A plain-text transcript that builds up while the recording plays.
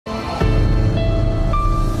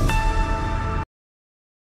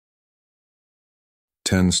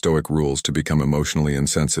10 Stoic rules to become emotionally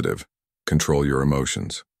insensitive. Control your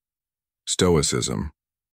emotions. Stoicism.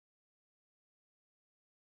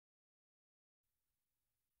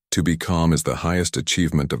 To be calm is the highest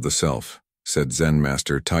achievement of the self, said Zen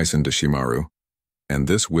master Taisen Deshimaru, and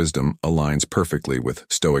this wisdom aligns perfectly with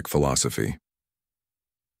Stoic philosophy.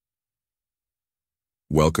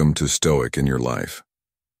 Welcome to Stoic in Your Life.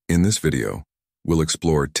 In this video, we'll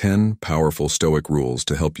explore 10 powerful Stoic rules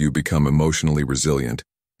to help you become emotionally resilient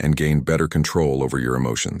and gain better control over your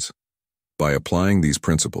emotions. By applying these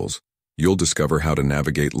principles, you'll discover how to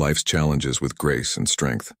navigate life's challenges with grace and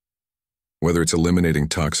strength. Whether it's eliminating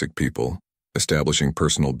toxic people, establishing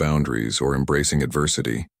personal boundaries, or embracing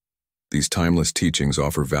adversity, these timeless teachings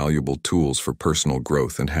offer valuable tools for personal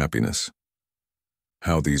growth and happiness.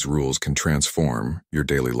 How these rules can transform your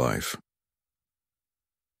daily life.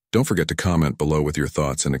 Don't forget to comment below with your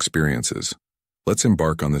thoughts and experiences. Let's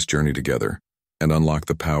embark on this journey together and unlock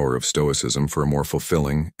the power of Stoicism for a more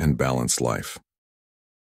fulfilling and balanced life.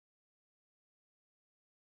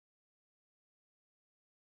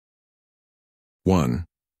 One,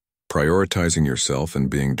 prioritizing yourself and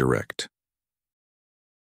being direct.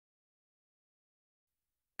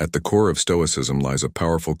 At the core of Stoicism lies a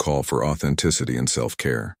powerful call for authenticity and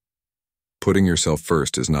self-care. Putting yourself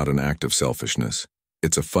first is not an act of selfishness.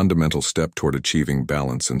 It's a fundamental step toward achieving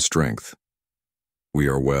balance and strength. We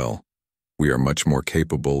are much more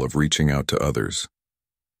capable of reaching out to others.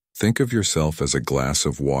 Think of yourself as a glass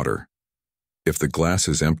of water. If the glass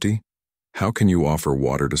is empty, how can you offer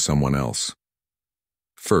water to someone else?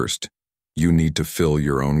 First, you need to fill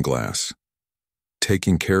your own glass.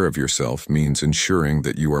 Taking care of yourself means ensuring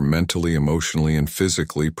that you are mentally, emotionally, and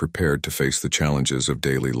physically prepared to face the challenges of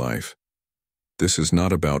daily life. This is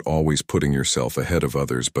not about always putting yourself ahead of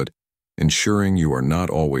others, but ensuring you are not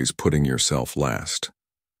always putting yourself last.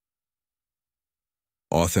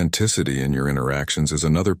 Authenticity in your interactions is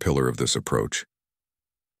another pillar of this approach.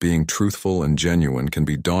 Being truthful and genuine can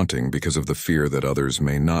be daunting because of the fear that others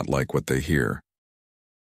may not like what they hear.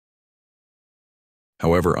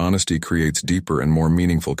 However, honesty creates deeper and more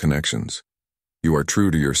meaningful connections. You are true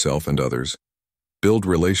to yourself and others. Build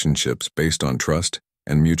relationships based on trust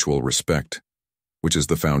and mutual respect, which is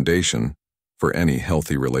the foundation for any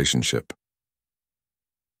healthy relationship.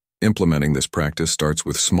 Implementing this practice starts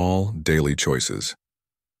with small, daily choices.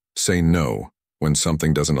 Say no when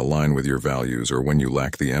something doesn't align with your values or when you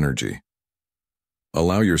lack the energy.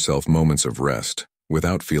 Allow yourself moments of rest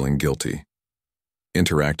without feeling guilty.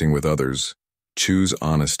 Interacting with others, choose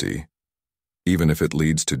honesty, even if it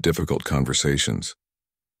leads to difficult conversations.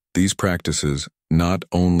 These practices not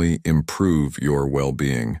only improve your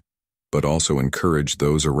well-being, but also encourage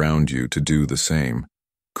those around you to do the same,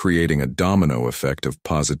 creating a domino effect of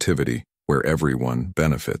positivity where everyone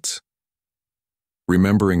benefits.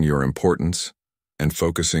 Remembering your importance and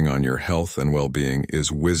focusing on your health and well-being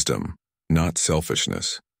is wisdom, not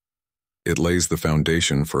selfishness. It lays the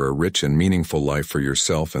foundation for a rich and meaningful life for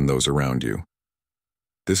yourself and those around you.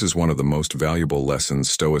 This is one of the most valuable lessons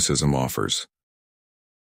Stoicism offers.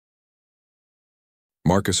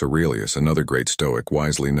 Marcus Aurelius, another great Stoic,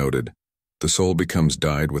 wisely noted, "The soul becomes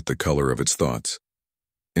dyed with the color of its thoughts."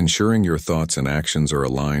 Ensuring your thoughts and actions are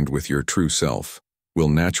aligned with your true self will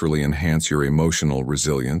naturally enhance your emotional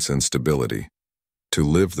resilience and stability. To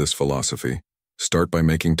live this philosophy, start by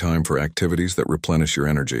making time for activities that replenish your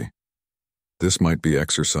energy. This might be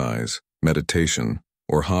exercise, meditation,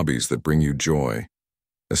 or hobbies that bring you joy.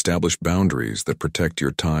 Establish boundaries that protect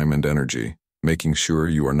your time and energy, making sure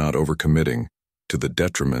you are not overcommitting to the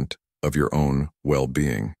detriment of your own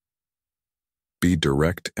well-being. Be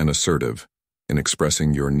direct and assertive in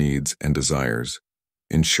expressing your needs and desires,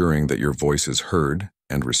 ensuring that your voice is heard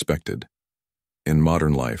and respected. In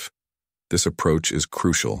modern life, this approach is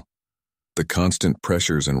crucial. The constant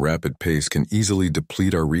pressures and rapid pace can easily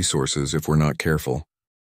deplete our resources if we're not careful.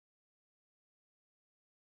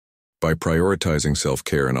 By prioritizing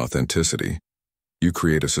self-care and authenticity, you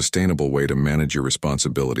create a sustainable way to manage your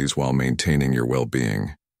responsibilities while maintaining your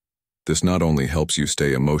well-being. This not only helps you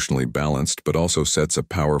stay emotionally balanced, but also sets a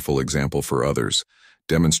powerful example for others,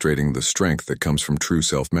 demonstrating the strength that comes from true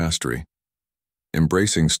self-mastery.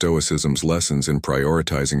 Embracing Stoicism's lessons in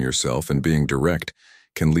prioritizing yourself and being direct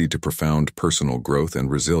can lead to profound personal growth and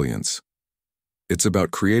resilience. It's about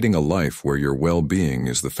creating a life where your well-being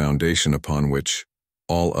is the foundation upon which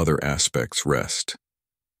all other aspects rest.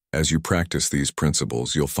 As you practice these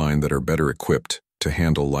principles, you'll find that are better equipped to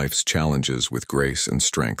handle life's challenges with grace and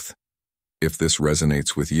strength. If this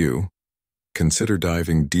resonates with you, consider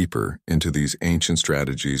diving deeper into these ancient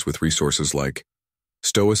strategies with resources like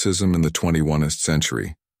Stoicism in the 21st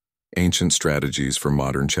Century, ancient strategies for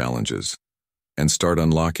modern challenges, and start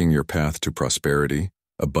unlocking your path to prosperity,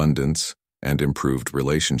 abundance, and improved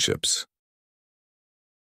relationships.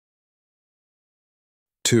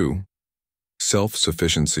 2.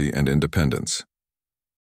 Self-Sufficiency and Independence.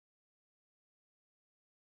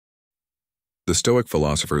 The Stoic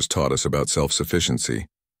philosophers taught us about self-sufficiency,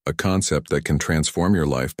 a concept that can transform your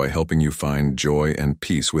life by helping you find joy and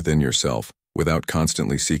peace within yourself without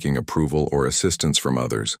constantly seeking approval or assistance from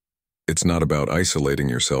others. It's not about isolating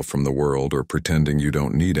yourself from the world or pretending you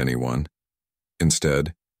don't need anyone.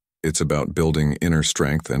 Instead, it's about building inner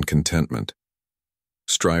strength and contentment.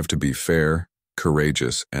 Strive to be fair,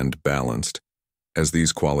 courageous, and balanced, as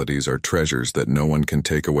these qualities are treasures that no one can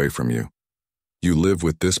take away from you. You live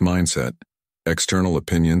with this mindset, external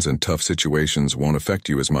opinions and tough situations won't affect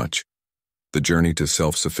you as much. The journey to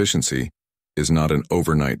self-sufficiency is not an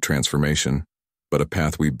overnight transformation, but a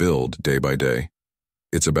path we build day by day.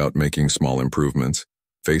 It's about making small improvements,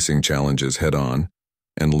 facing challenges head-on,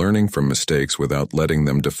 and learning from mistakes without letting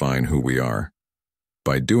them define who we are.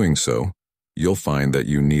 By doing so, you'll find that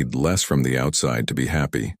you need less from the outside to be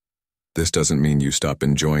happy. This doesn't mean you stop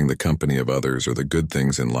enjoying the company of others or the good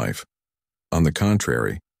things in life. On the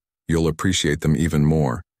contrary, you'll appreciate them even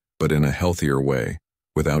more, but in a healthier way,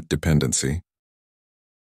 without dependency.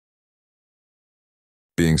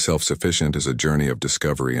 Being self-sufficient is a journey of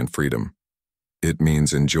discovery and freedom. It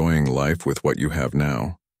means enjoying life with what you have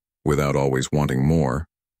now, without always wanting more,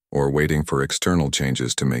 or waiting for external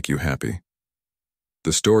changes to make you happy.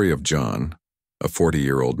 The story of John, a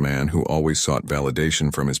 40-year-old man who always sought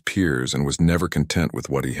validation from his peers and was never content with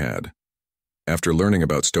what he had. After learning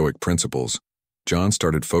about Stoic principles, John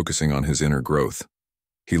started focusing on his inner growth.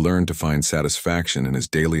 He learned to find satisfaction in his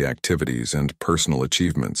daily activities and personal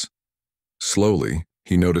achievements. Slowly,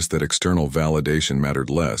 he noticed that external validation mattered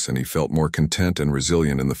less, and he felt more content and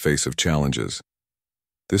resilient in the face of challenges.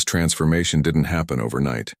 This transformation didn't happen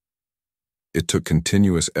overnight. It took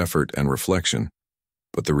continuous effort and reflection,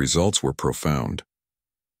 but the results were profound.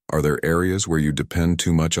 Are there areas where you depend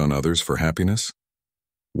too much on others for happiness?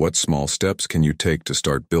 What small steps can you take to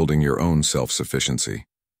start building your own self-sufficiency?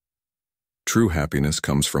 True happiness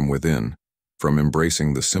comes from within, from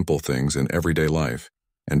embracing the simple things in everyday life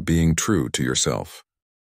and being true to yourself.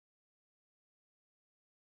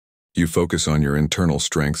 You focus on your internal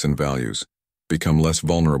strengths and values, become less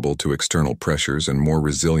vulnerable to external pressures and more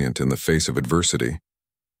resilient in the face of adversity.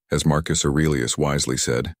 As Marcus Aurelius wisely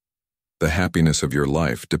said, "The happiness of your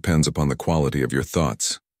life depends upon the quality of your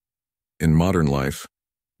thoughts." In modern life,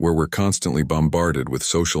 where we're constantly bombarded with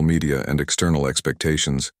social media and external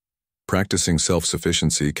expectations, practicing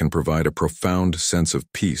self-sufficiency can provide a profound sense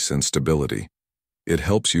of peace and stability. It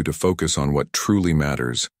helps you to focus on what truly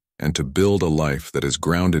matters and to build a life that is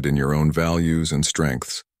grounded in your own values and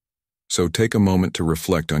strengths. So take a moment to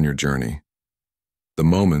reflect on your journey. The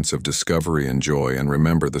moments of discovery and joy, and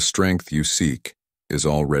remember the strength you seek is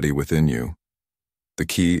already within you. The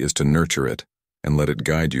key is to nurture it and let it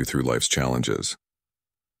guide you through life's challenges.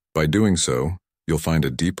 By doing so, you'll find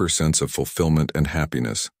a deeper sense of fulfillment and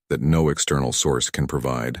happiness that no external source can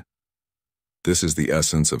provide. This is the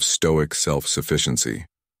essence of Stoic self-sufficiency,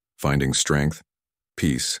 finding strength,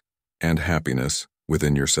 peace, and happiness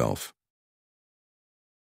within yourself.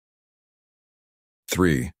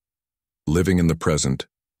 3. Living in the present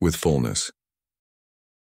with fullness.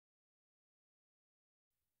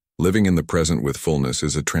 Living in the present with fullness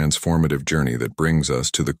is a transformative journey that brings us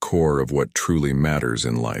to the core of what truly matters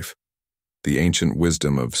in life. The ancient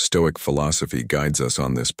wisdom of Stoic philosophy guides us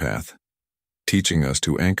on this path, teaching us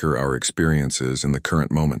to anchor our experiences in the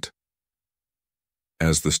current moment.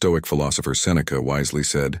 As the Stoic philosopher Seneca wisely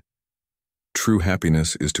said, "True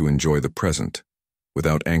happiness is to enjoy the present,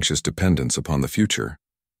 without anxious dependence upon the future."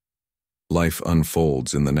 Life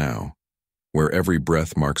unfolds in the now, where every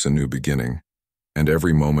breath marks a new beginning, and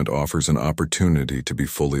every moment offers an opportunity to be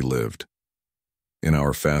fully lived. In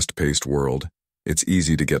our fast-paced world, it's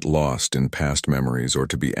easy to get lost in past memories or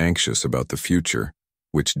to be anxious about the future,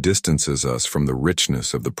 which distances us from the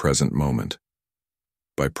richness of the present moment.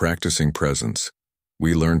 By practicing presence,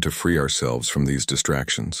 we learn to free ourselves from these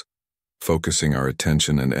distractions, focusing our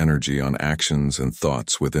attention and energy on actions and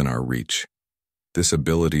thoughts within our reach. This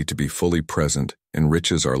ability to be fully present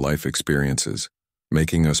enriches our life experiences,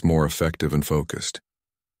 making us more effective and focused.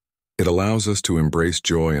 It allows us to embrace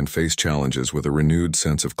joy and face challenges with a renewed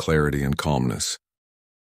sense of clarity and calmness.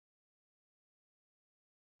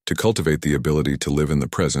 To cultivate the ability to live in the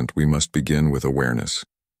present, we must begin with awareness.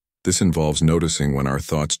 This involves noticing when our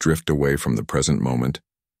thoughts drift away from the present moment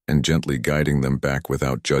and gently guiding them back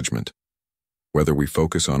without judgment. Whether we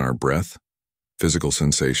focus on our breath, physical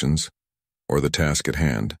sensations, or the task at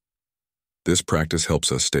hand. This practice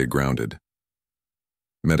helps us stay grounded.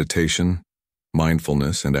 Meditation,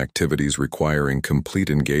 mindfulness, and activities requiring complete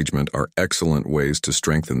engagement are excellent ways to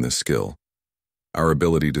strengthen this skill. Our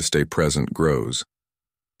ability to stay present grows.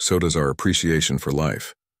 So does our appreciation for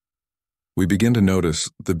life. We begin to notice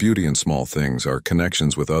the beauty in small things, our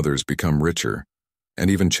connections with others become richer, and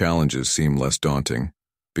even challenges seem less daunting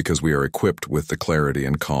because we are equipped with the clarity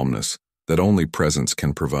and calmness that only presence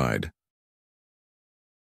can provide.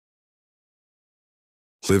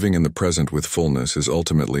 Living in the present with fullness is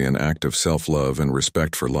ultimately an act of self-love and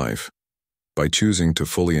respect for life. By choosing to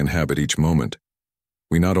fully inhabit each moment,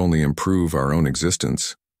 we not only improve our own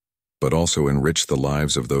existence, but also enrich the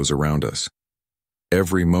lives of those around us.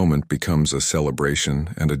 Every moment becomes a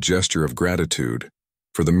celebration and a gesture of gratitude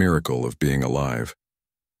for the miracle of being alive.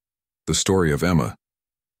 The story of Emma,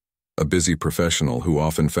 a busy professional who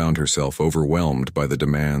often found herself overwhelmed by the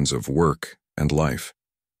demands of work and life.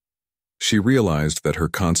 She realized that her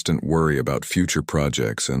constant worry about future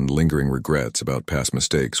projects and lingering regrets about past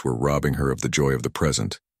mistakes were robbing her of the joy of the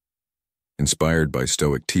present. Inspired by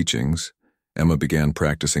Stoic teachings, Emma began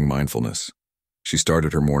practicing mindfulness. She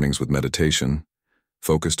started her mornings with meditation,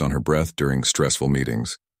 focused on her breath during stressful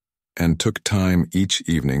meetings, and took time each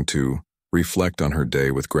evening to reflect on her day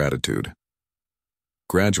with gratitude.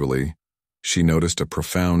 Gradually, she noticed a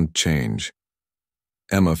profound change.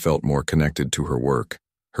 Emma felt more connected to her work,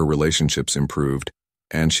 her relationships improved,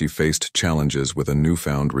 and she faced challenges with a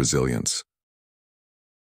newfound resilience.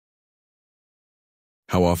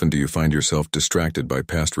 How often do you find yourself distracted by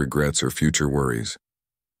past regrets or future worries?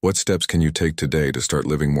 What steps can you take today to start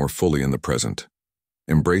living more fully in the present?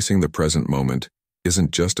 Embracing the present moment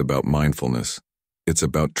isn't just about mindfulness, it's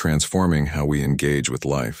about transforming how we engage with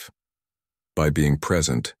life. By being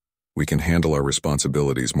present, we can handle our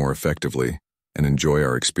responsibilities more effectively and enjoy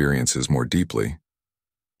our experiences more deeply.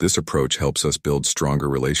 This approach helps us build stronger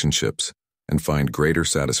relationships and find greater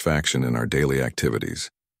satisfaction in our daily activities.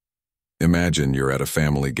 Imagine you're at a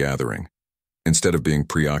family gathering. Instead of being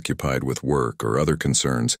preoccupied with work or other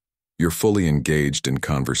concerns, you're fully engaged in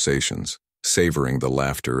conversations, savoring the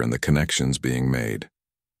laughter and the connections being made.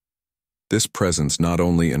 This presence not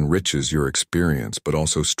only enriches your experience but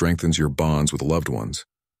also strengthens your bonds with loved ones.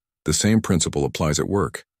 The same principle applies at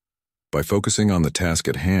work. By focusing on the task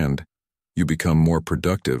at hand, you become more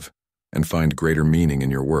productive and find greater meaning in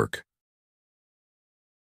your work.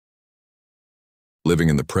 Living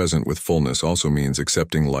in the present with fullness also means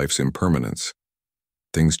accepting life's impermanence.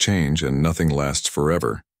 Things change and nothing lasts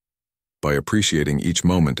forever. By appreciating each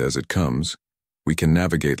moment as it comes, we can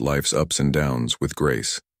navigate life's ups and downs with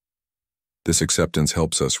grace. This acceptance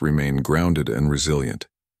helps us remain grounded and resilient,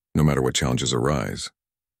 no matter what challenges arise.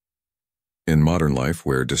 In modern life,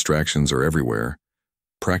 where distractions are everywhere,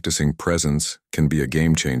 practicing presence can be a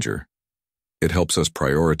game changer. It helps us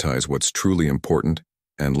prioritize what's truly important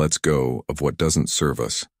and lets go of what doesn't serve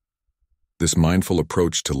us. This mindful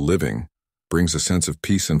approach to living brings a sense of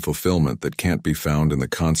peace and fulfillment that can't be found in the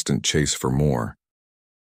constant chase for more.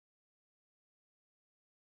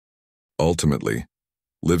 Ultimately,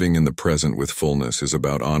 living in the present with fullness is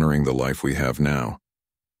about honoring the life we have now.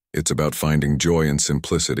 It's about finding joy in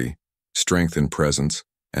simplicity, strength in presence,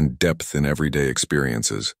 and depth in everyday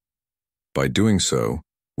experiences. By doing so,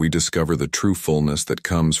 we discover the true fullness that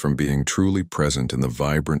comes from being truly present in the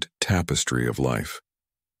vibrant tapestry of life.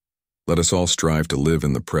 Let us all strive to live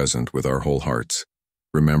in the present with our whole hearts,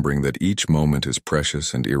 remembering that each moment is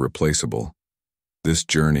precious and irreplaceable. This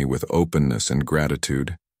journey with openness and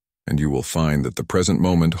gratitude, and you will find that the present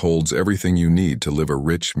moment holds everything you need to live a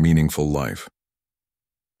rich, meaningful life.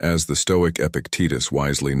 As the Stoic Epictetus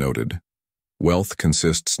wisely noted, wealth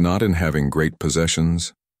consists not in having great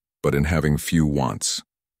possessions, but in having few wants.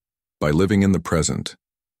 By living in the present,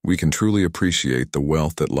 we can truly appreciate the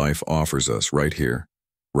wealth that life offers us right here,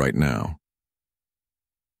 right now.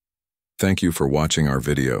 Thank you for watching our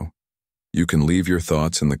video. You can leave your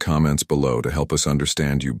thoughts in the comments below to help us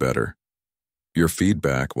understand you better. Your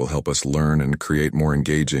feedback will help us learn and create more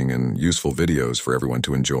engaging and useful videos for everyone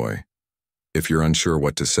to enjoy. If you're unsure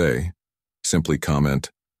what to say, simply comment,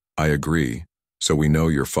 "I agree," so we know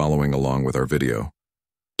you're following along with our video.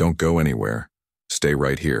 Don't go anywhere. Stay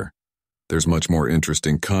right here. There's much more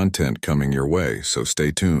interesting content coming your way, so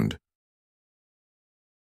stay tuned.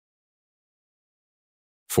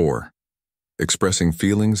 4. Expressing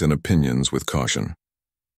feelings and opinions with caution.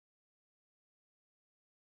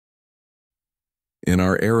 In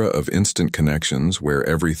our era of instant connections where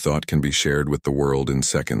every thought can be shared with the world in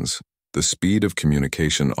seconds, the speed of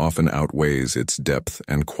communication often outweighs its depth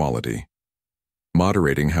and quality.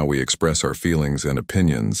 Moderating how we express our feelings and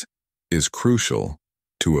opinions is crucial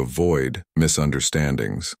to avoid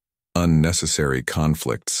misunderstandings, unnecessary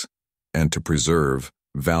conflicts, and to preserve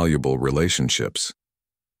valuable relationships.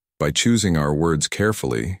 By choosing our words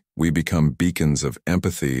carefully, we become beacons of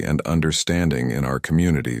empathy and understanding in our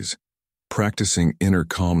communities. Practicing inner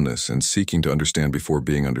calmness and seeking to understand before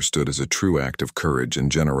being understood is a true act of courage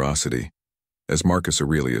and generosity. As Marcus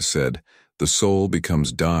Aurelius said, the soul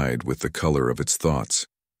becomes dyed with the color of its thoughts.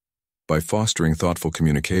 By fostering thoughtful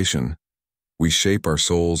communication, we shape our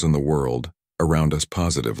souls and the world around us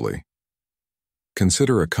positively.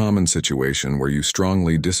 Consider a common situation where you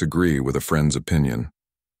strongly disagree with a friend's opinion.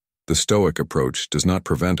 The Stoic approach does not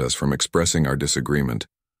prevent us from expressing our disagreement,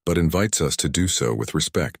 but invites us to do so with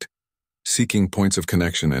respect, seeking points of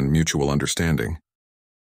connection and mutual understanding.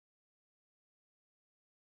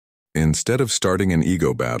 Instead of starting an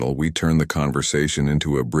ego battle, we turn the conversation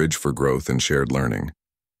into a bridge for growth and shared learning.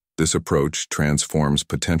 This approach transforms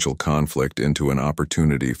potential conflict into an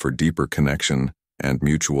opportunity for deeper connection and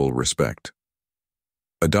mutual respect.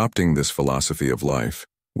 Adopting this philosophy of life,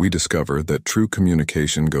 we discover that true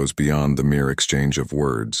communication goes beyond the mere exchange of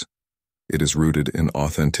words. It is rooted in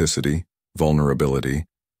authenticity, vulnerability,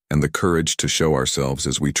 and the courage to show ourselves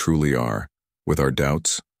as we truly are, with our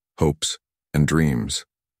doubts, hopes, and dreams.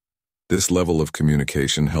 This level of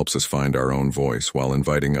communication helps us find our own voice while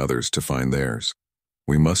inviting others to find theirs.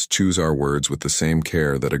 We must choose our words with the same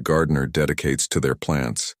care that a gardener dedicates to their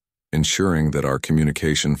plants, ensuring that our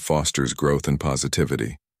communication fosters growth and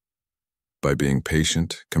positivity. By being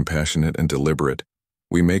patient, compassionate, and deliberate,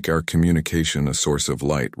 we make our communication a source of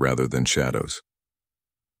light rather than shadows.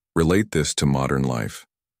 Relate this to modern life.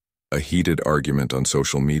 A heated argument on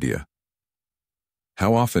social media.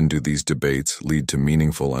 How often do these debates lead to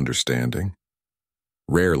meaningful understanding?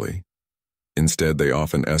 Rarely. Instead, they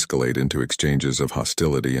often escalate into exchanges of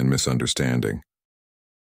hostility and misunderstanding.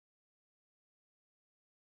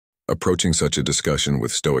 Approaching such a discussion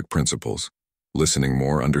with Stoic principles, listening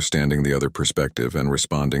more, understanding the other perspective, and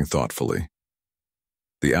responding thoughtfully.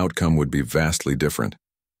 The outcome would be vastly different,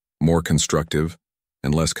 more constructive,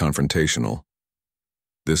 and less confrontational.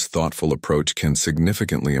 This thoughtful approach can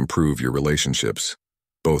significantly improve your relationships,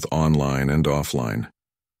 both online and offline.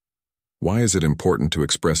 Why is it important to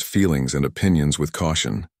express feelings and opinions with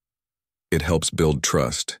caution? It helps build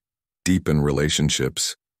trust, deepen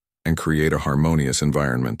relationships, and create a harmonious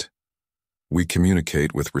environment. We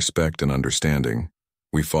communicate with respect and understanding.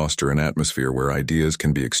 We foster an atmosphere where ideas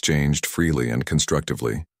can be exchanged freely and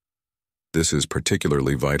constructively. This is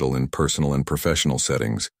particularly vital in personal and professional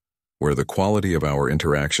settings, where the quality of our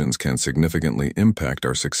interactions can significantly impact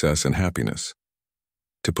our success and happiness.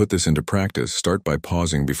 To put this into practice, start by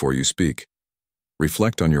pausing before you speak.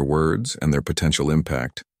 Reflect on your words and their potential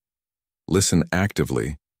impact. Listen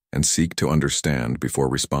actively and seek to understand before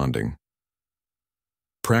responding.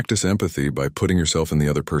 Practice empathy by putting yourself in the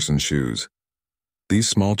other person's shoes. These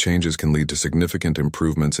small changes can lead to significant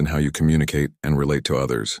improvements in how you communicate and relate to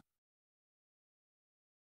others.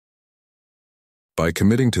 By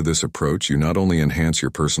committing to this approach, you not only enhance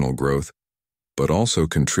your personal growth, but also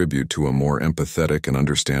contribute to a more empathetic and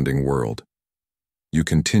understanding world. You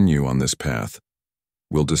continue on this path,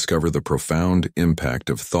 will discover the profound impact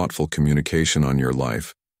of thoughtful communication on your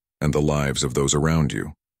life and the lives of those around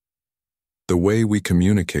you. The way we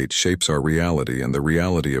communicate shapes our reality and the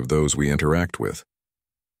reality of those we interact with.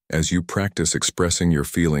 As you practice expressing your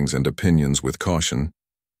feelings and opinions with caution,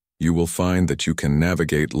 you will find that you can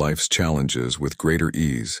navigate life's challenges with greater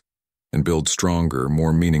ease and build stronger,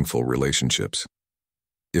 more meaningful relationships.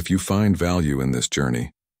 If you find value in this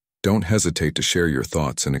journey, don't hesitate to share your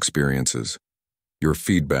thoughts and experiences. Your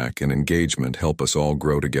feedback and engagement help us all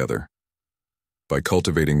grow together. By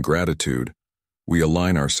cultivating gratitude, we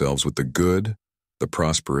align ourselves with the good, the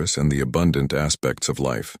prosperous, and the abundant aspects of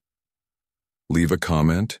life. Leave a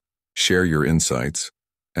comment, share your insights,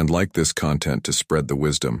 and like this content to spread the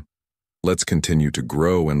wisdom. Let's continue to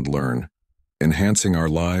grow and learn, enhancing our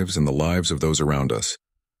lives and the lives of those around us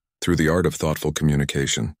through the art of thoughtful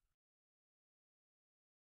communication.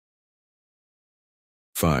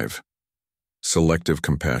 5. Selective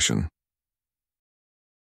compassion.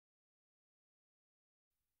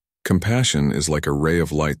 Compassion is like a ray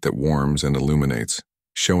of light that warms and illuminates,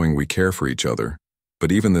 showing we care for each other,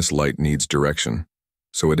 but even this light needs direction,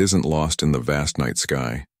 so it isn't lost in the vast night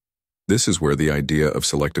sky. This is where the idea of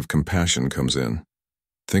selective compassion comes in.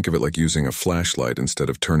 Think of it like using a flashlight instead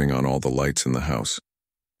of turning on all the lights in the house.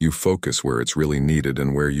 You focus where it's really needed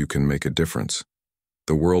and where you can make a difference.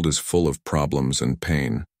 The world is full of problems and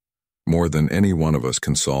pain, more than any one of us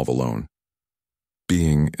can solve alone.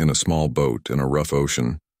 being in a small boat in a rough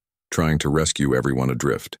ocean, trying to rescue everyone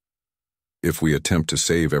adrift. If we attempt to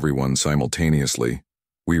save everyone simultaneously,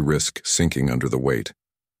 we risk sinking under the weight.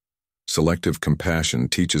 Selective compassion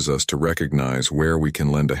teaches us to recognize where we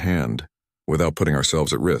can lend a hand without putting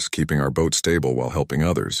ourselves at risk, keeping our boat stable while helping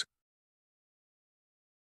others.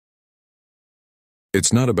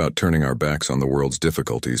 It's not about turning our backs on the world's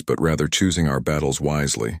difficulties, but rather choosing our battles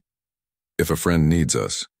wisely. If a friend needs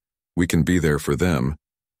us, we can be there for them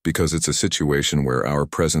because it's a situation where our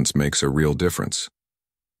presence makes a real difference.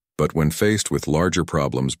 But when faced with larger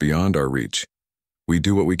problems beyond our reach, we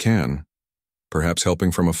do what we can, perhaps helping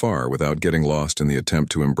from afar without getting lost in the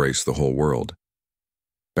attempt to embrace the whole world.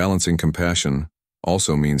 Balancing compassion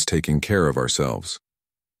also means taking care of ourselves.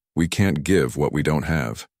 We can't give what we don't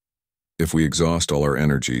have. If we exhaust all our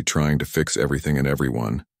energy trying to fix everything and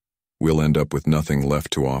everyone, we'll end up with nothing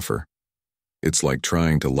left to offer. It's like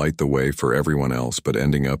trying to light the way for everyone else but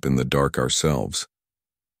ending up in the dark ourselves.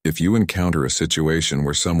 If you encounter a situation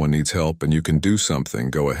where someone needs help and you can do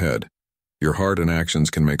something, go ahead. Your heart and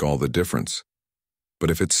actions can make all the difference.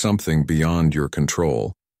 But if it's something beyond your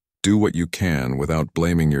control, do what you can without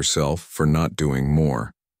blaming yourself for not doing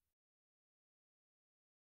more.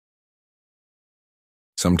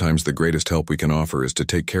 Sometimes the greatest help we can offer is to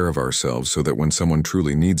take care of ourselves so that when someone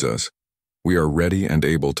truly needs us, we are ready and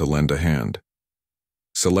able to lend a hand.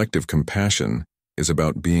 Selective compassion is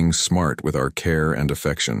about being smart with our care and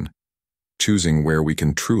affection, choosing where we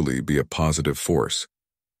can truly be a positive force.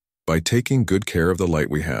 By taking good care of the light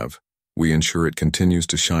we have, we ensure it continues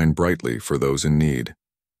to shine brightly for those in need.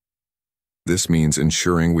 This means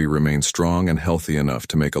ensuring we remain strong and healthy enough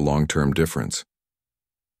to make a long-term difference.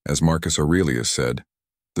 As Marcus Aurelius said,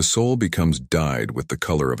 the soul becomes dyed with the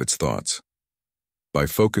color of its thoughts. By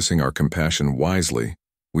focusing our compassion wisely,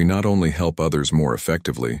 we not only help others more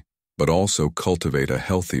effectively, but also cultivate a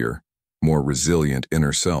healthier, more resilient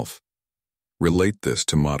inner self. Relate this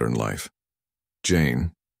to modern life.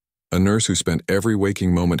 Jane, a nurse who spent every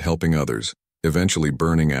waking moment helping others, eventually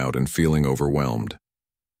burning out and feeling overwhelmed.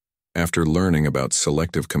 After learning about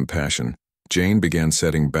selective compassion, Jane began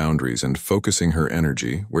setting boundaries and focusing her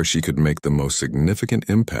energy where she could make the most significant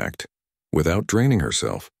impact without draining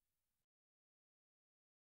herself.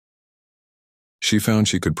 She found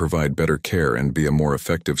she could provide better care and be a more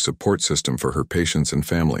effective support system for her patients and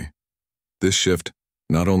family. This shift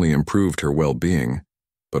not only improved her well-being,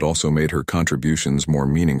 but also made her contributions more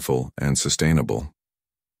meaningful and sustainable.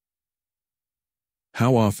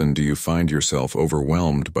 How often do you find yourself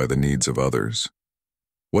overwhelmed by the needs of others?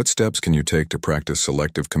 What steps can you take to practice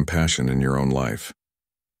selective compassion in your own life?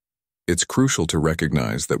 It's crucial to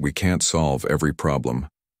recognize that we can't solve every problem,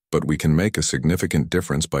 but we can make a significant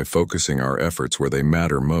difference by focusing our efforts where they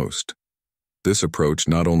matter most. This approach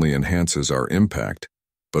not only enhances our impact,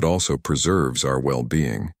 but also preserves our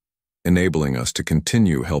well-being, enabling us to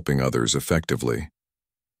continue helping others effectively.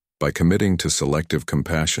 By committing to selective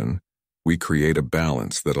compassion, we create a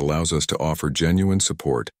balance that allows us to offer genuine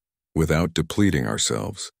support without depleting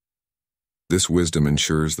ourselves. This wisdom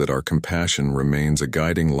ensures that our compassion remains a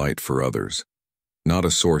guiding light for others, not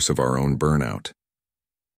a source of our own burnout.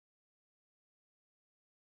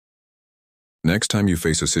 Next time you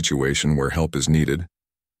face a situation where help is needed,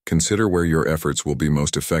 consider where your efforts will be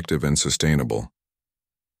most effective and sustainable.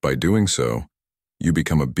 By doing so, you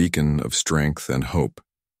become a beacon of strength and hope,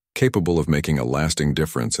 capable of making a lasting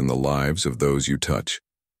difference in the lives of those you touch.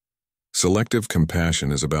 Selective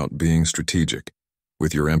compassion is about being strategic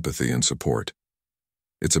with your empathy and support.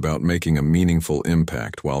 It's about making a meaningful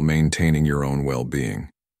impact while maintaining your own well-being.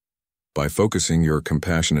 By focusing your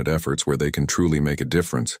compassionate efforts where they can truly make a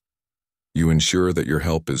difference, you ensure that your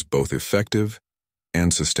help is both effective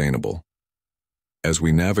and sustainable. As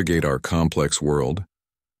we navigate our complex world,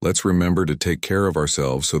 let's remember to take care of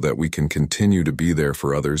ourselves so that we can continue to be there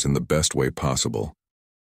for others in the best way possible.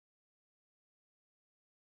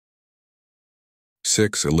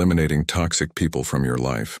 6. Eliminating toxic people from your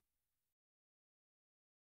life.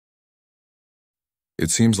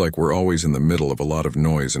 It seems like we're always in the middle of a lot of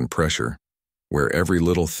noise and pressure, where every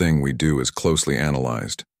little thing we do is closely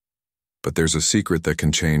analyzed. But there's a secret that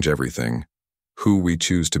can change everything: who we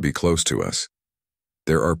choose to be close to us.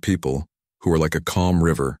 There are people who are like a calm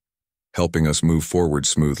river, helping us move forward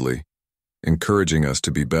smoothly, encouraging us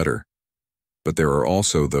to be better. But there are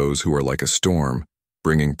also those who are like a storm,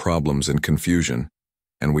 bringing problems and confusion,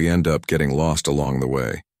 and we end up getting lost along the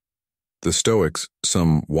way. The Stoics,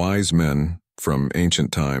 some wise men from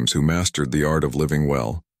ancient times who mastered the art of living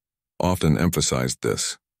well, often emphasized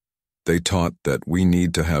this. They taught that we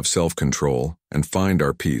need to have self-control and find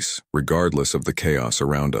our peace regardless of the chaos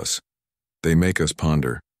around us. They make us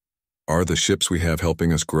ponder. Are the ships we have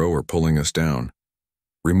helping us grow or pulling us down?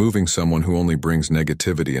 Removing someone who only brings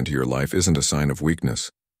negativity into your life isn't a sign of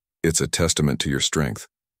weakness. It's a testament to your strength.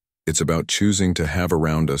 It's about choosing to have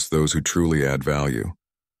around us those who truly add value.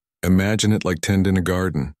 Imagine it like tending a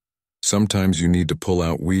garden. Sometimes you need to pull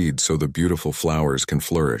out weeds so the beautiful flowers can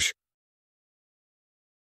flourish.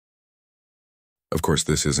 Of course,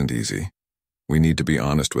 this isn't easy. We need to be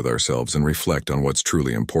honest with ourselves and reflect on what's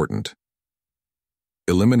truly important.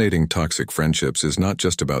 Eliminating toxic friendships is not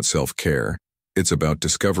just about self-care. It's about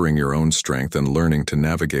discovering your own strength and learning to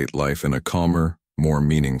navigate life in a calmer, more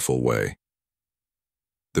meaningful way.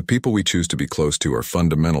 The people we choose to be close to are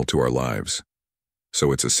fundamental to our lives,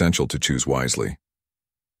 so it's essential to choose wisely.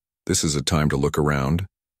 This is a time to look around,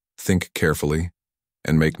 think carefully,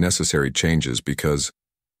 and make necessary changes because,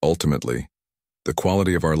 ultimately, the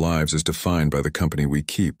quality of our lives is defined by the company we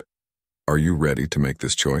keep. Are you ready to make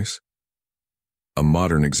this choice? A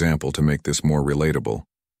modern example to make this more relatable.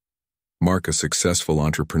 Mark, a successful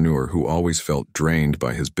entrepreneur who always felt drained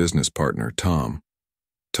by his business partner, Tom.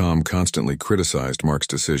 Tom constantly criticized Mark's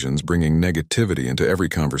decisions, bringing negativity into every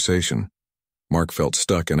conversation. Mark felt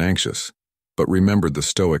stuck and anxious, but remembered the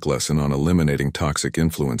Stoic lesson on eliminating toxic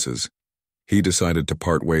influences. He decided to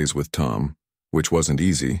part ways with Tom, which wasn't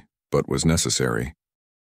easy, but was necessary.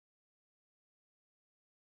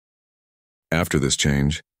 After this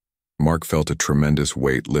change, Mark felt a tremendous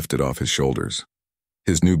weight lifted off his shoulders.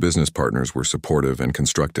 His new business partners were supportive and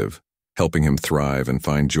constructive, helping him thrive and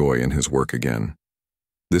find joy in his work again.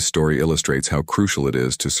 This story illustrates how crucial it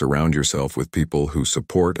is to surround yourself with people who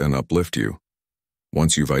support and uplift you.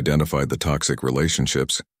 Once you've identified the toxic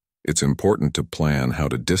relationships, it's important to plan how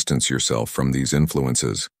to distance yourself from these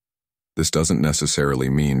influences. This doesn't necessarily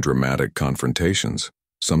mean dramatic confrontations.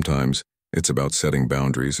 Sometimes it's about setting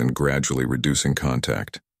boundaries and gradually reducing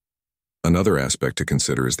contact. Another aspect to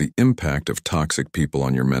consider is the impact of toxic people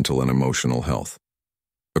on your mental and emotional health.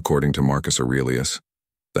 According to Marcus Aurelius,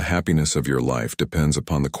 the happiness of your life depends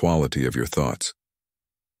upon the quality of your thoughts.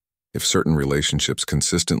 If certain relationships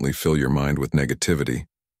consistently fill your mind with negativity,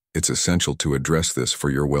 it's essential to address this for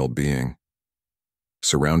your well-being.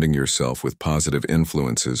 Surrounding yourself with positive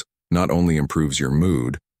influences not only improves your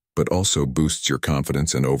mood, but also boosts your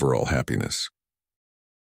confidence and overall happiness.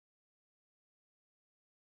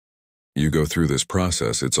 You go through this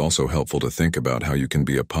process, it's also helpful to think about how you can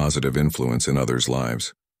be a positive influence in others'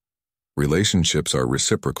 lives. Relationships are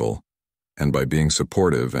reciprocal, and by being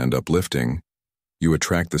supportive and uplifting, you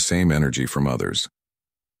attract the same energy from others.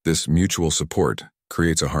 This mutual support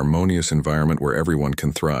creates a harmonious environment where everyone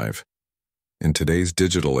can thrive. In today's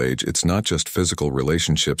digital age, it's not just physical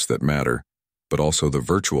relationships that matter, but also the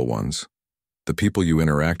virtual ones. The people you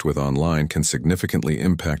interact with online can significantly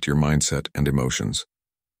impact your mindset and emotions.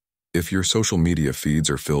 If your social media feeds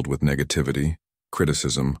are filled with negativity,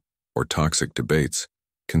 criticism, or toxic debates,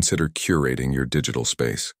 consider curating your digital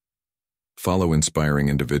space. Follow inspiring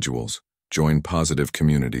individuals, join positive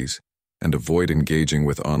communities, and avoid engaging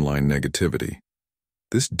with online negativity.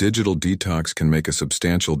 This digital detox can make a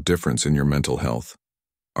substantial difference in your mental health.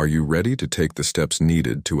 Are you ready to take the steps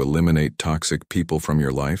needed to eliminate toxic people from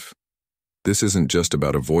your life? This isn't just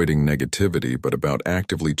about avoiding negativity, but about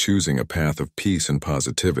actively choosing a path of peace and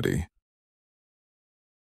positivity.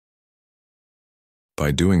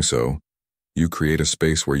 By doing so, you create a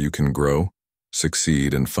space where you can grow,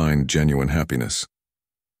 succeed, and find genuine happiness.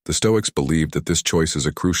 The Stoics believed that this choice is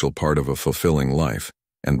a crucial part of a fulfilling life,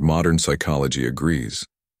 and modern psychology agrees.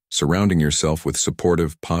 Surrounding yourself with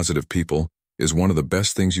supportive, positive people is one of the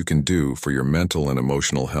best things you can do for your mental and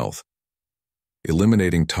emotional health.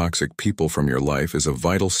 Eliminating toxic people from your life is a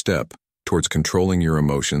vital step towards controlling your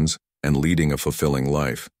emotions and leading a fulfilling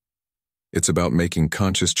life. It's about making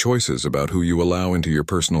conscious choices about who you allow into your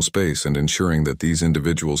personal space and ensuring that these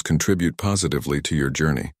individuals contribute positively to your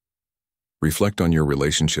journey. Reflect on your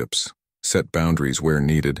relationships, set boundaries where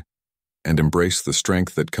needed, and embrace the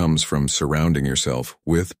strength that comes from surrounding yourself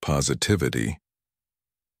with positivity.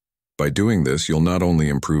 By doing this, you'll not only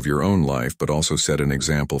improve your own life but also set an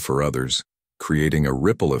example for others, creating a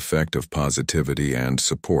ripple effect of positivity and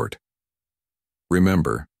support.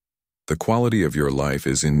 Remember, the quality of your life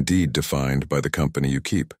is indeed defined by the company you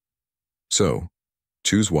keep. So,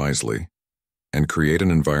 choose wisely and create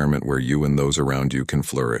an environment where you and those around you can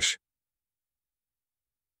flourish.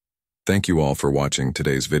 Thank you all for watching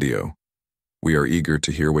today's video. We are eager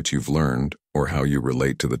to hear what you've learned or how you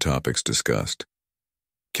relate to the topics discussed.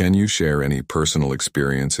 Can you share any personal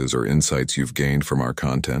experiences or insights you've gained from our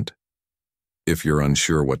content? If you're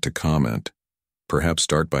unsure what to comment, perhaps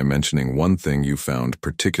start by mentioning one thing you found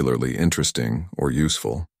particularly interesting or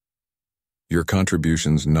useful. Your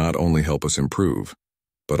contributions not only help us improve,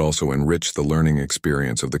 but also enrich the learning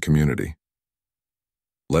experience of the community.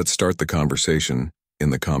 Let's start the conversation in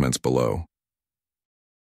the comments below.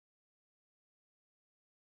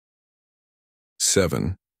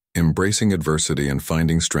 7. Embracing adversity and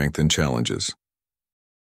finding strength in challenges.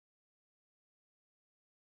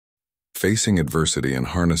 Facing adversity and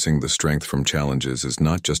harnessing the strength from challenges is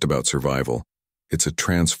not just about survival. It's a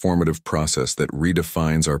transformative process that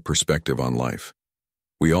redefines our perspective on life.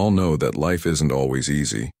 We all know that life isn't always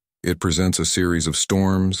easy. It presents a series of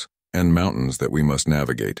storms and mountains that we must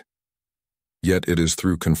navigate. Yet it is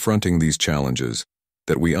through confronting these challenges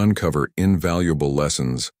that we uncover invaluable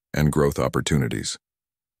lessons and growth opportunities.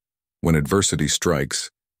 When adversity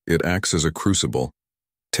strikes, it acts as a crucible,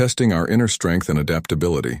 testing our inner strength and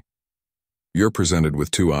adaptability. You're presented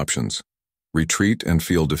with two options: retreat and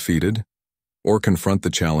feel defeated, or confront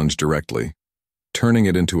the challenge directly, turning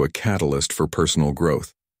it into a catalyst for personal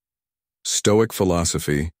growth. Stoic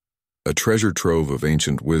philosophy, a treasure trove of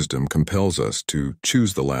ancient wisdom, compels us to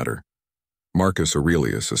choose the latter. Marcus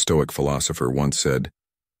Aurelius, a Stoic philosopher, once said,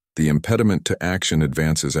 "The impediment to action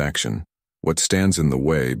advances action. What stands in the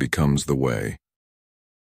way becomes the way."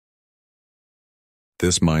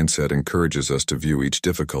 This mindset encourages us to view each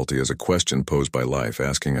difficulty as a question posed by life,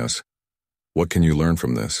 asking us, what can you learn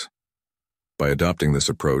from this? By adopting this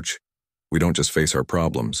approach, we don't just face our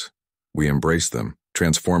problems, we embrace them,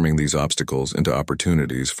 transforming these obstacles into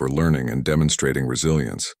opportunities for learning and demonstrating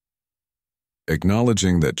resilience.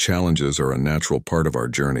 Acknowledging that challenges are a natural part of our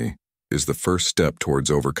journey is the first step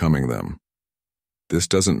towards overcoming them. This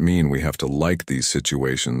doesn't mean we have to like these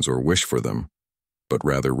situations or wish for them, but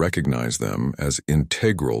rather recognize them as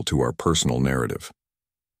integral to our personal narrative.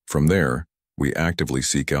 From there, we actively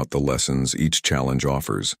seek out the lessons each challenge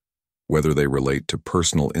offers, whether they relate to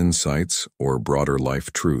personal insights or broader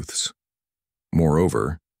life truths.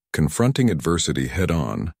 Moreover, confronting adversity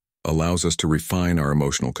head-on allows us to refine our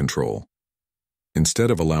emotional control.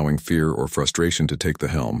 Instead of allowing fear or frustration to take the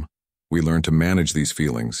helm, we learn to manage these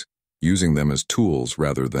feelings, using them as tools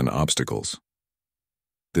rather than obstacles.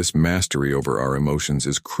 This mastery over our emotions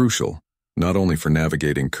is crucial, not only for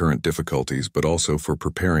navigating current difficulties, but also for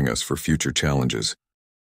preparing us for future challenges.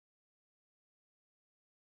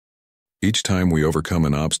 Each time we overcome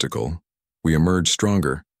an obstacle, we emerge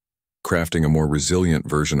stronger, crafting a more resilient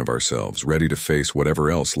version of ourselves, ready to face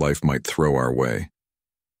whatever else life might throw our way.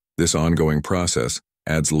 This ongoing process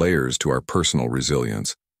adds layers to our personal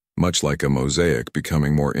resilience, much like a mosaic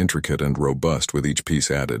becoming more intricate and robust with each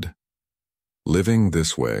piece added. Living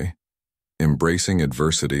this way, embracing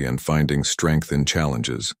adversity and finding strength in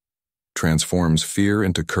challenges, transforms fear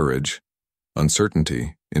into courage,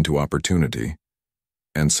 uncertainty into opportunity,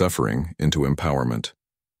 and suffering into empowerment.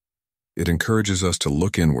 It encourages us to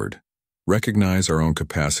look inward, recognize our own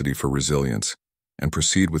capacity for resilience, and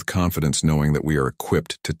proceed with confidence, knowing that we are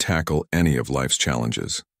equipped to tackle any of life's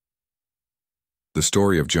challenges. The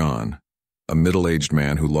story of John, a middle-aged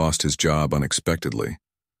man who lost his job unexpectedly.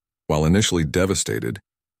 While initially devastated,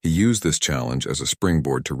 he used this challenge as a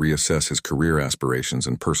springboard to reassess his career aspirations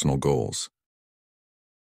and personal goals.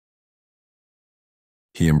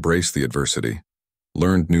 He embraced the adversity,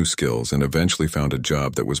 learned new skills, and eventually found a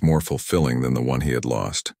job that was more fulfilling than the one he had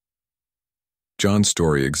lost. John's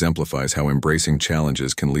story exemplifies how embracing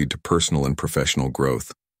challenges can lead to personal and professional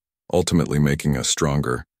growth, ultimately making us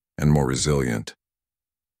stronger and more resilient.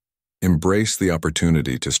 Embrace the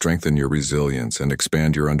opportunity to strengthen your resilience and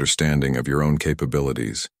expand your understanding of your own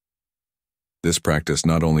capabilities. This practice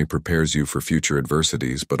not only prepares you for future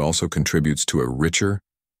adversities, but also contributes to a richer,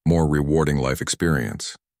 more rewarding life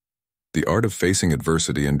experience. The art of facing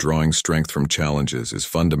adversity and drawing strength from challenges is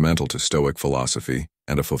fundamental to Stoic philosophy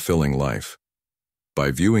and a fulfilling life. By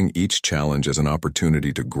viewing each challenge as an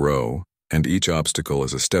opportunity to grow and each obstacle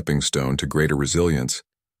as a stepping stone to greater resilience,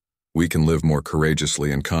 we can live more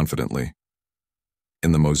courageously and confidently.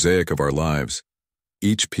 In the mosaic of our lives,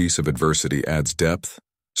 each piece of adversity adds depth,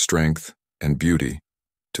 strength, and beauty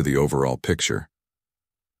to the overall picture.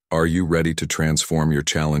 Are you ready to transform your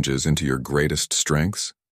challenges into your greatest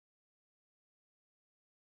strengths?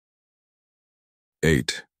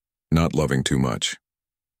 8. Not loving too much.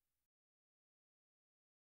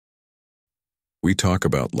 We talk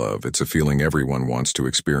about love. It's a feeling everyone wants to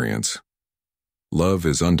experience. Love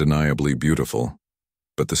is undeniably beautiful,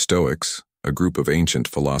 but the Stoics, a group of ancient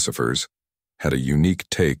philosophers, had a unique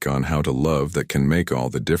take on how to love that can make all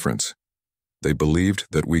the difference. They believed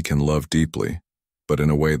that we can love deeply, but in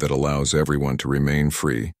a way that allows everyone to remain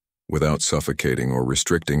free, without suffocating or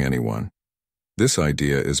restricting anyone. This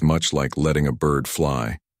idea is much like letting a bird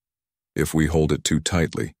fly. If we hold it too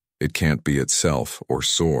tightly, It can't be itself or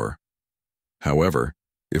soar. However,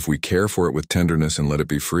 if we care for it with tenderness and let it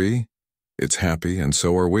be free, it's happy and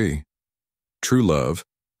so are we. True love,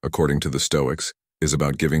 according to the Stoics, is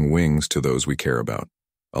about giving wings to those we care about,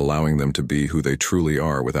 allowing them to be who they truly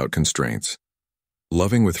are without constraints.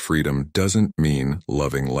 Loving with freedom doesn't mean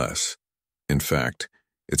loving less. In fact,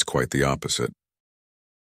 it's quite the opposite.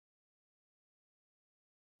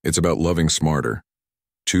 It's about loving smarter,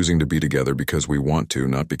 choosing to be together because we want to,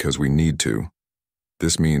 not because we need to.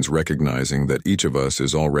 This means recognizing that each of us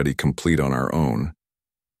is already complete on our own,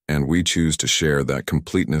 and we choose to share that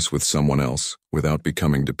completeness with someone else without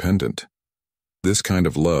becoming dependent. This kind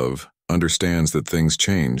of love understands that things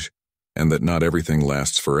change and that not everything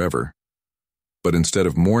lasts forever. But instead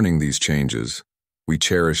of mourning these changes, we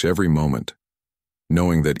cherish every moment,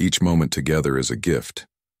 knowing that each moment together is a gift.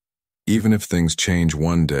 Even if things change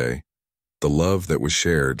one day, the love that was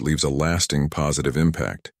shared leaves a lasting positive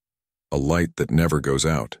impact, a light that never goes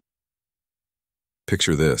out.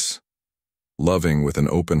 Picture this: loving with an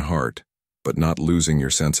open heart, but not losing your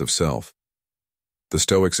sense of self. The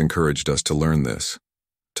Stoics encouraged us to learn this,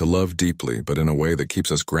 to love deeply but in a way that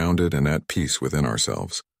keeps us grounded and at peace within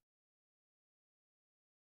ourselves.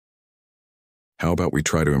 How about we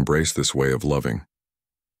try to embrace this way of loving,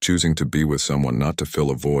 choosing to be with someone not to fill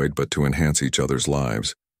a void but to enhance each other's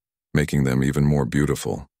lives, making them even more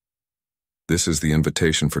beautiful. This is the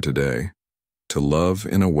invitation for today, to love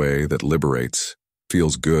in a way that liberates,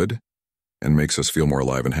 feels good, and makes us feel more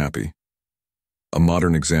alive and happy. A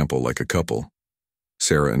modern example like a couple,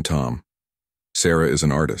 Sarah and Tom. Sarah is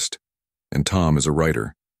an artist, and Tom is a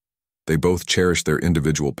writer. They both cherish their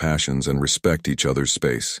individual passions and respect each other's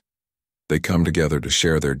space. They come together to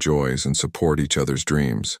share their joys and support each other's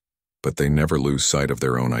dreams, but they never lose sight of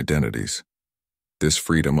their own identities. This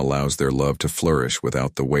freedom allows their love to flourish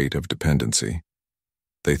without the weight of dependency.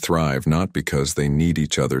 They thrive not because they need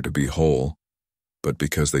each other to be whole, but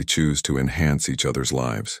because they choose to enhance each other's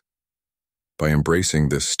lives. By embracing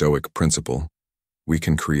this Stoic principle, we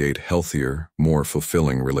can create healthier, more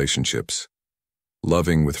fulfilling relationships.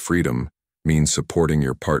 Loving with freedom means supporting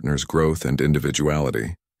your partner's growth and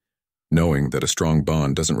individuality, knowing that a strong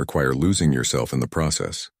bond doesn't require losing yourself in the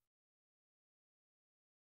process.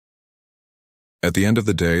 At the end of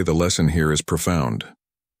the day, the lesson here is profound.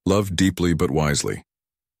 Love deeply but wisely.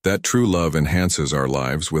 That true love enhances our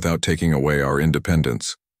lives without taking away our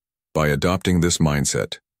independence. By adopting this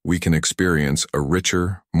mindset, we can experience a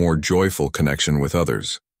richer, more joyful connection with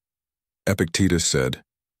others. Epictetus said,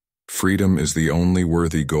 "Freedom is the only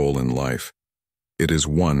worthy goal in life. It is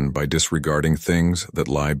won by disregarding things that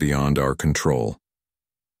lie beyond our control."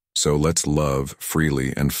 So let's love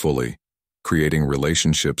freely and fully, creating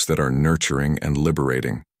relationships that are nurturing and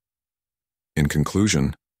liberating. In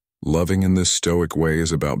conclusion, loving in this Stoic way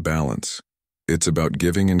is about balance. It's about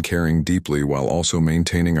giving and caring deeply while also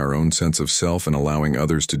maintaining our own sense of self and allowing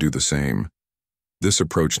others to do the same. This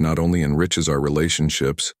approach not only enriches our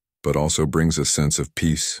relationships, but also brings a sense of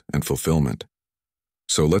peace and fulfillment.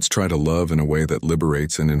 So let's try to love in a way that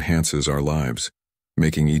liberates and enhances our lives,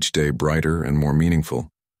 making each day brighter and more meaningful.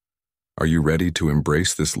 Are you ready to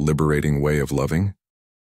embrace this liberating way of loving?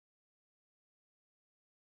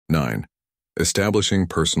 9. Establishing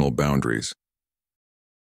personal boundaries.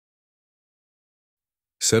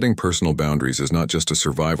 Setting personal boundaries is not just a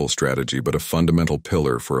survival strategy but a fundamental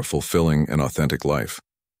pillar for a fulfilling and authentic life.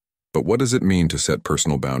 But what does it mean to set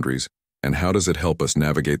personal boundaries, and how does it help us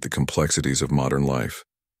navigate the complexities of modern life?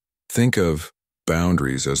 Think of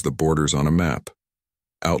boundaries as the borders on a map,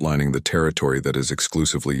 outlining the territory that is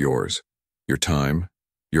exclusively yours, your time,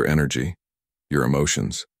 your energy, your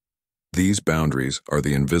emotions. These boundaries are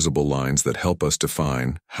the invisible lines that help us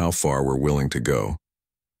define how far we're willing to go,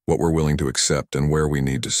 what we're willing to accept, and where we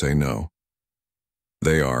need to say no.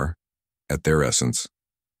 They are, at their essence,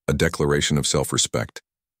 a declaration of self-respect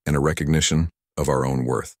and a recognition of our own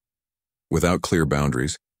worth. Without clear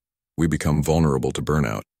boundaries, we become vulnerable to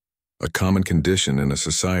burnout, a common condition in a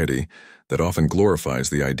society that often glorifies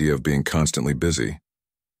the idea of being constantly busy.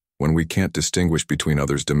 When we can't distinguish between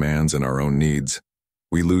others' demands and our own needs,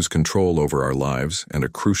 we lose control over our lives and a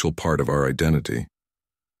crucial part of our identity.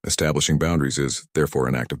 Establishing boundaries is, therefore,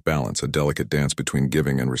 an act of balance, a delicate dance between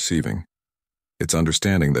giving and receiving. It's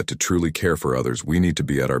understanding that to truly care for others, we need to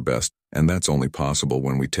be at our best, and that's only possible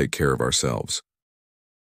when we take care of ourselves.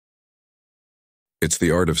 It's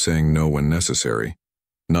the art of saying no when necessary,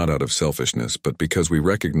 not out of selfishness, but because we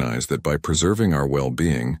recognize that by preserving our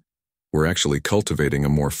well-being, we're actually cultivating a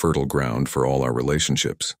more fertile ground for all our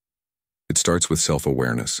relationships. It starts with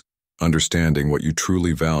self-awareness, understanding what you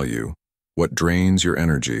truly value, what drains your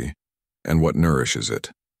energy, and what nourishes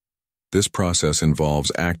it. This process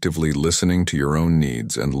involves actively listening to your own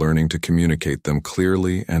needs and learning to communicate them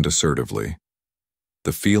clearly and assertively.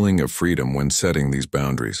 The feeling of freedom when setting these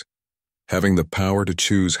boundaries, having the power to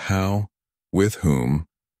choose how, with whom,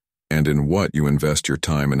 and in what you invest your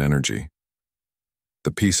time and energy.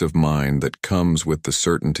 The peace of mind that comes with the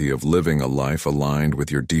certainty of living a life aligned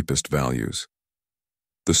with your deepest values.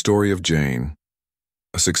 The story of Jane,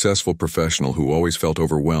 a successful professional who always felt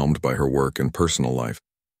overwhelmed by her work and personal life.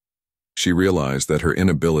 She realized that her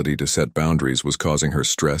inability to set boundaries was causing her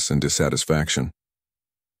stress and dissatisfaction.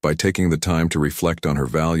 By taking the time to reflect on her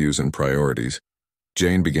values and priorities,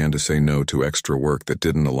 Jane began to say no to extra work that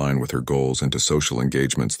didn't align with her goals and to social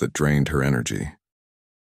engagements that drained her energy.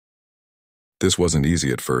 This wasn't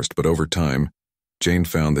easy at first, but over time, Jane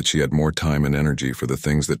found that she had more time and energy for the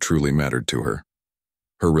things that truly mattered to her.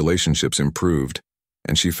 Her relationships improved,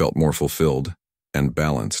 and she felt more fulfilled and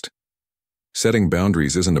balanced. Setting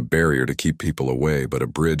boundaries isn't a barrier to keep people away, but a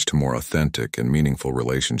bridge to more authentic and meaningful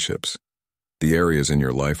relationships. The areas in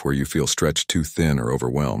your life where you feel stretched too thin or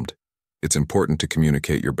overwhelmed, it's important to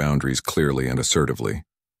communicate your boundaries clearly and assertively.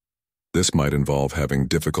 This might involve having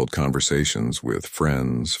difficult conversations with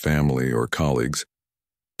friends, family, or colleagues,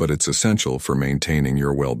 but it's essential for maintaining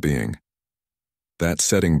your well-being. That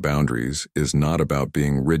setting boundaries is not about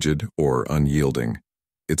being rigid or unyielding.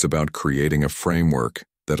 It's about creating a framework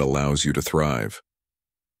that allows you to thrive.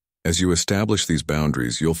 As you establish these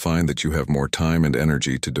boundaries, you'll find that you have more time and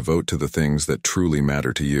energy to devote to the things that truly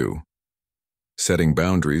matter to you. Setting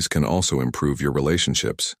boundaries can also improve your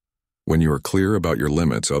relationships. When you are clear about your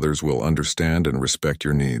limits, others will understand and respect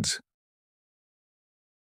your needs.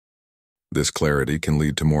 This clarity can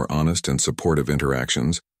lead to more honest and supportive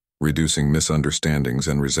interactions, reducing misunderstandings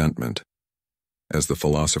and resentment. As the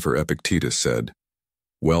philosopher Epictetus said,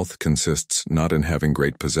 "Wealth consists not in having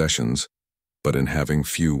great possessions, but in having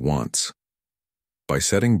few wants." By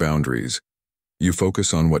setting boundaries, you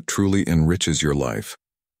focus on what truly enriches your life,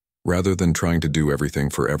 rather than trying to do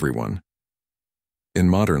everything for everyone. In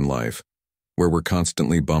modern life, where we're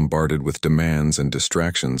constantly bombarded with demands and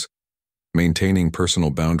distractions, maintaining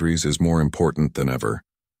personal boundaries is more important than ever.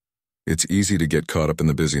 It's easy to get caught up in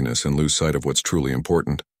the busyness and lose sight of what's truly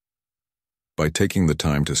important. By taking the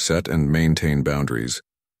time to set and maintain boundaries,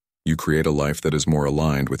 you create a life that is more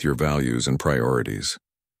aligned with your values and priorities.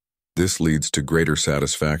 This leads to greater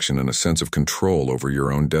satisfaction and a sense of control over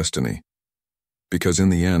your own destiny. Because in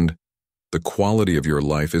the end, the quality of your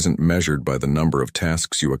life isn't measured by the number of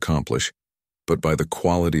tasks you accomplish, but by the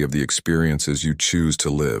quality of the experiences you choose to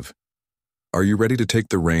live. Are you ready to take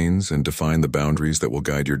the reins and define the boundaries that will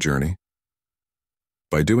guide your journey?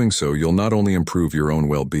 By doing so, you'll not only improve your own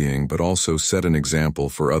well-being, but also set an example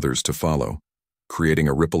for others to follow, creating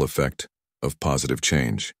a ripple effect of positive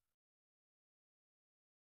change.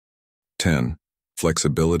 10.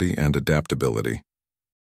 Flexibility and adaptability.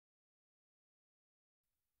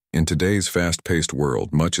 In today's fast-paced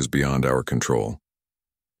world, much is beyond our control,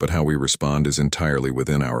 but how we respond is entirely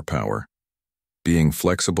within our power. Being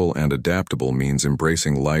flexible and adaptable means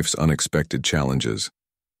embracing life's unexpected challenges,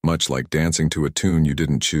 much like dancing to a tune you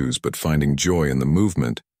didn't choose but finding joy in the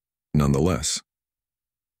movement nonetheless.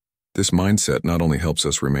 This mindset not only helps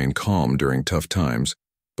us remain calm during tough times,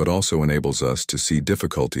 but also enables us to see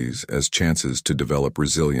difficulties as chances to develop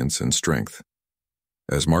resilience and strength.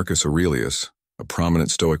 As Marcus Aurelius, a prominent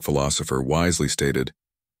Stoic philosopher, wisely stated,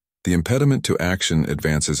 "The impediment to action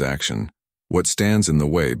advances action. What stands in the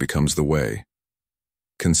way becomes the way."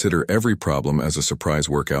 Consider every problem as a surprise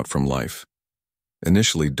workout from life.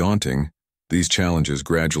 Initially daunting, these challenges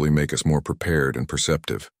gradually make us more prepared and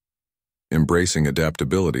perceptive. Embracing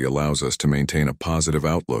adaptability allows us to maintain a positive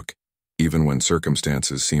outlook, even when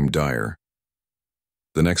circumstances seem dire.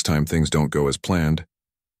 The next time things don't go as planned,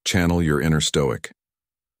 channel your inner Stoic.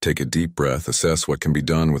 Take a deep breath, assess what can be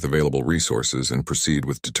done with available resources, and proceed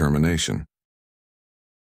with determination.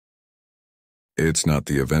 It's not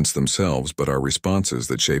the events themselves, but our responses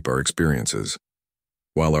that shape our experiences.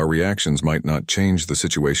 While our reactions might not change the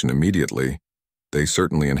situation immediately, they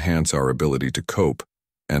certainly enhance our ability to cope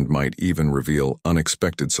and might even reveal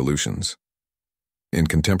unexpected solutions. In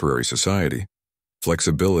contemporary society,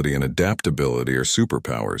 flexibility and adaptability are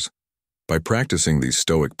superpowers. By practicing these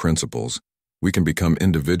Stoic principles, we can become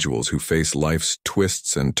individuals who face life's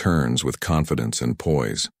twists and turns with confidence and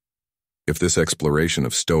poise. If this exploration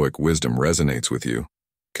of Stoic wisdom resonates with you,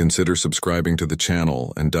 consider subscribing to the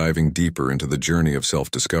channel and diving deeper into the journey of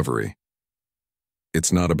self-discovery.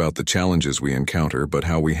 It's not about the challenges we encounter, but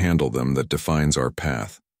how we handle them that defines our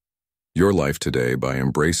path. Your life today by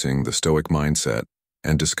embracing the Stoic mindset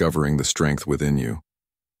and discovering the strength within you.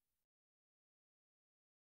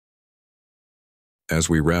 As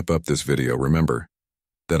we wrap up this video, remember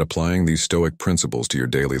that applying these Stoic principles to your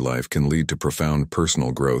daily life can lead to profound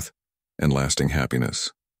personal growth and lasting happiness.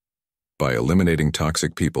 By eliminating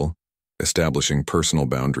toxic people, establishing personal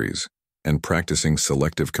boundaries, and practicing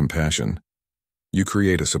selective compassion, you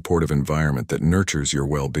create a supportive environment that nurtures your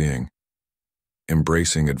well-being.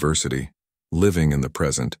 Embracing adversity, living in the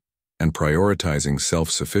present, and prioritizing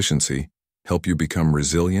self-sufficiency help you become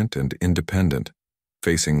resilient and independent,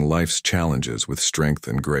 facing life's challenges with strength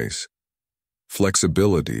and grace.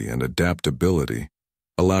 Flexibility and adaptability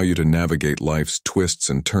allow you to navigate life's twists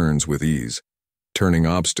and turns with ease, turning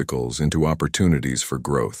obstacles into opportunities for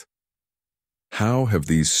growth. How have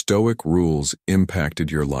these Stoic rules impacted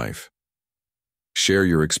your life? Share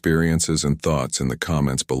your experiences and thoughts in the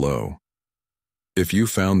comments below. If you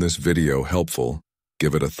found this video helpful,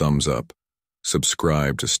 give it a thumbs up,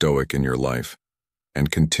 subscribe to Stoic in Your Life, and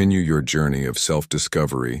continue your journey of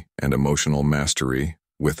self-discovery and emotional mastery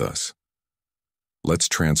with us. Let's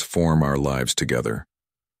transform our lives together,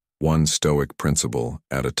 one Stoic principle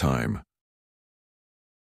at a time.